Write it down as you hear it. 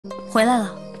回来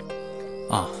了。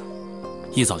啊，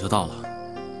一早就到了。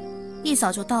一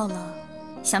早就到了，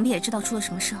想必也知道出了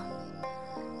什么事儿。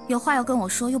有话要跟我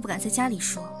说，又不敢在家里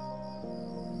说，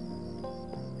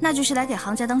那就是来给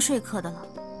行家当说客的了。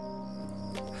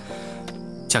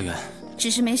家园，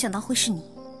只是没想到会是你，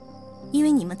因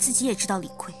为你们自己也知道理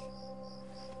亏。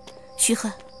徐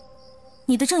恨，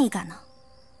你的正义感呢？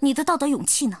你的道德勇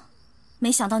气呢？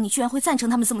没想到你居然会赞成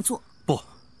他们这么做。不，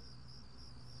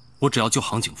我只要救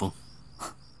杭景峰。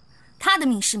他的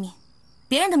命是命，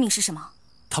别人的命是什么？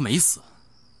他没死。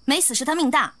没死是他命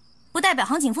大，不代表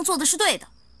杭景峰做的是对的。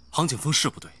杭景峰是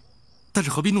不对，但是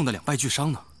何必弄得两败俱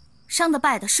伤呢？伤的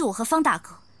败的是我和方大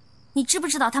哥，你知不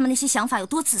知道他们那些想法有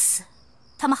多自私？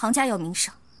他们杭家有名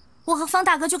声，我和方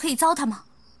大哥就可以糟蹋吗？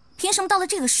凭什么到了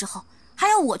这个时候，还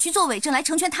要我去做伪证来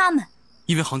成全他们？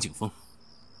因为杭景峰。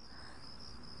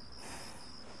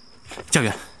家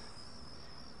园，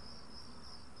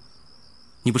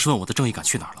你不是问我的正义感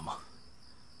去哪儿了吗？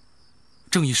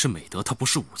正义是美德，它不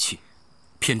是武器。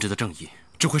偏执的正义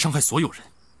只会伤害所有人。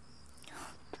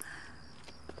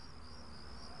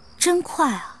真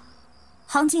快啊！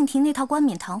杭敬亭那套冠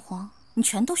冕堂皇，你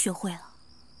全都学会了。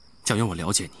家园，我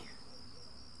了解你，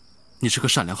你是个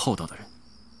善良厚道的人，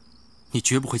你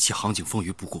绝不会弃杭景峰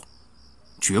于不顾，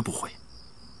绝不会。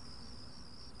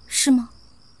是吗？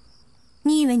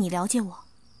你以为你了解我？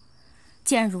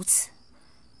既然如此，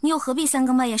你又何必三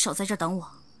更半夜守在这儿等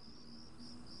我？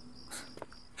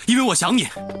因为我想你。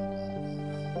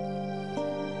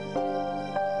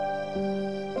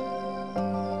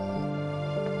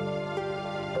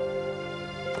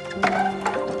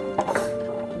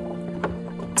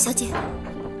小姐，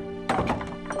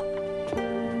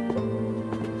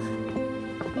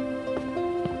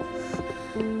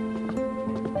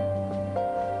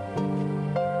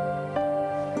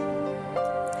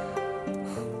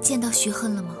见到徐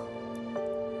恨了吗？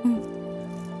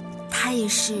他也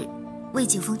是为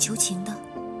景峰求情的。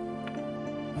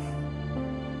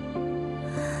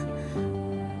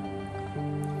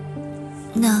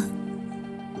那，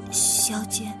小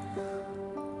姐，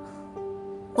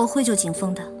我会救景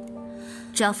峰的，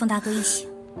只要方大哥一醒，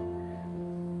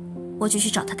我就去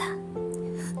找他谈。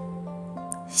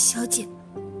小姐，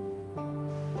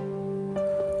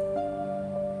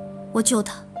我救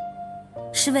他，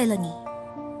是为了你，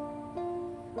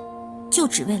就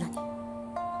只为了你。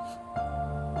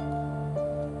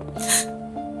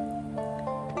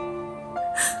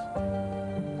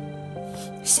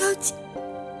小姐，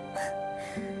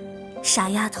傻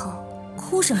丫头，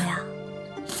哭什么呀？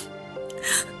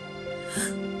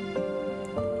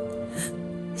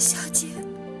小姐，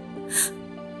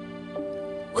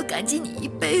我感激你一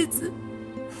辈子。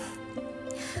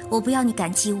我不要你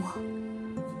感激我，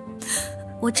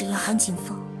我只要杭景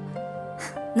峰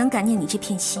能感念你这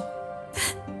片心。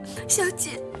小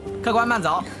姐，客官慢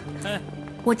走。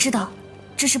我知道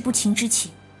这是不情之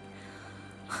请，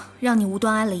让你无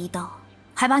端挨了一刀，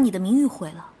还把你的名誉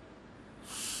毁了。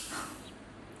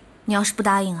你要是不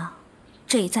答应啊，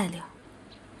这也在理儿。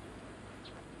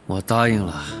我答应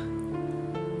了。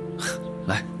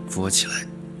来，扶我起来。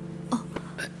哦，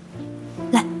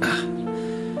来。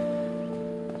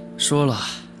说了，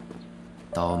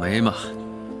倒霉嘛。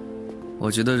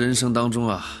我觉得人生当中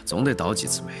啊，总得倒几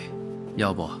次霉，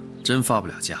要不真发不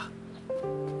了家。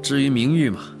至于名誉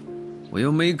嘛，我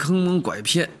又没坑蒙拐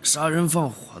骗、杀人放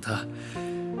火的，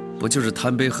不就是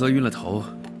贪杯喝晕了头，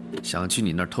想去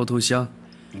你那儿偷偷香。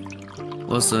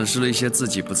我损失了一些自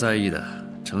己不在意的，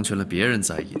成全了别人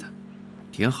在意的，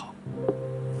挺好。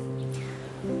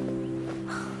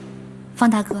方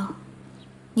大哥，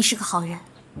你是个好人。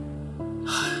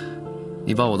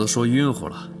你把我都说晕乎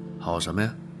了，好什么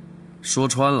呀？说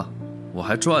穿了，我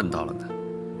还赚到了呢。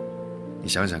你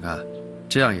想想看，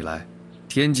这样一来，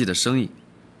天际的生意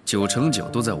9成9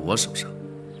都在我手上。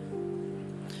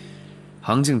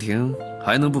杭敬亭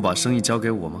还能不把生意交给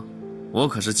我吗？我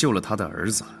可是救了他的儿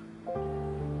子。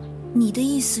你的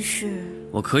意思是？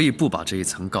我可以不把这一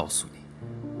层告诉你，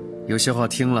有些话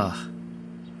听了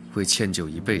会歉疚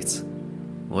一辈子。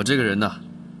我这个人呐，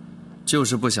就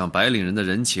是不想白领人的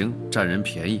人情，占人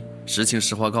便宜，实情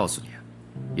实话告诉你，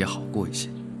也好过一些。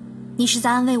你是在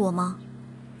安慰我吗？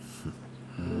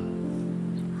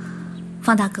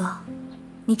方大哥，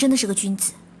你真的是个君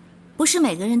子，不是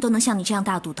每个人都能像你这样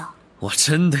大度的。我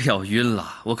真的要晕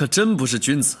了，我可真不是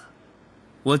君子，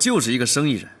我就是一个生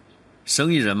意人。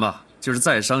生意人嘛，就是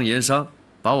在商言商，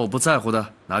把我不在乎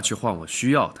的拿去换我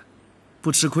需要的，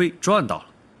不吃亏赚到了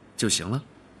就行了。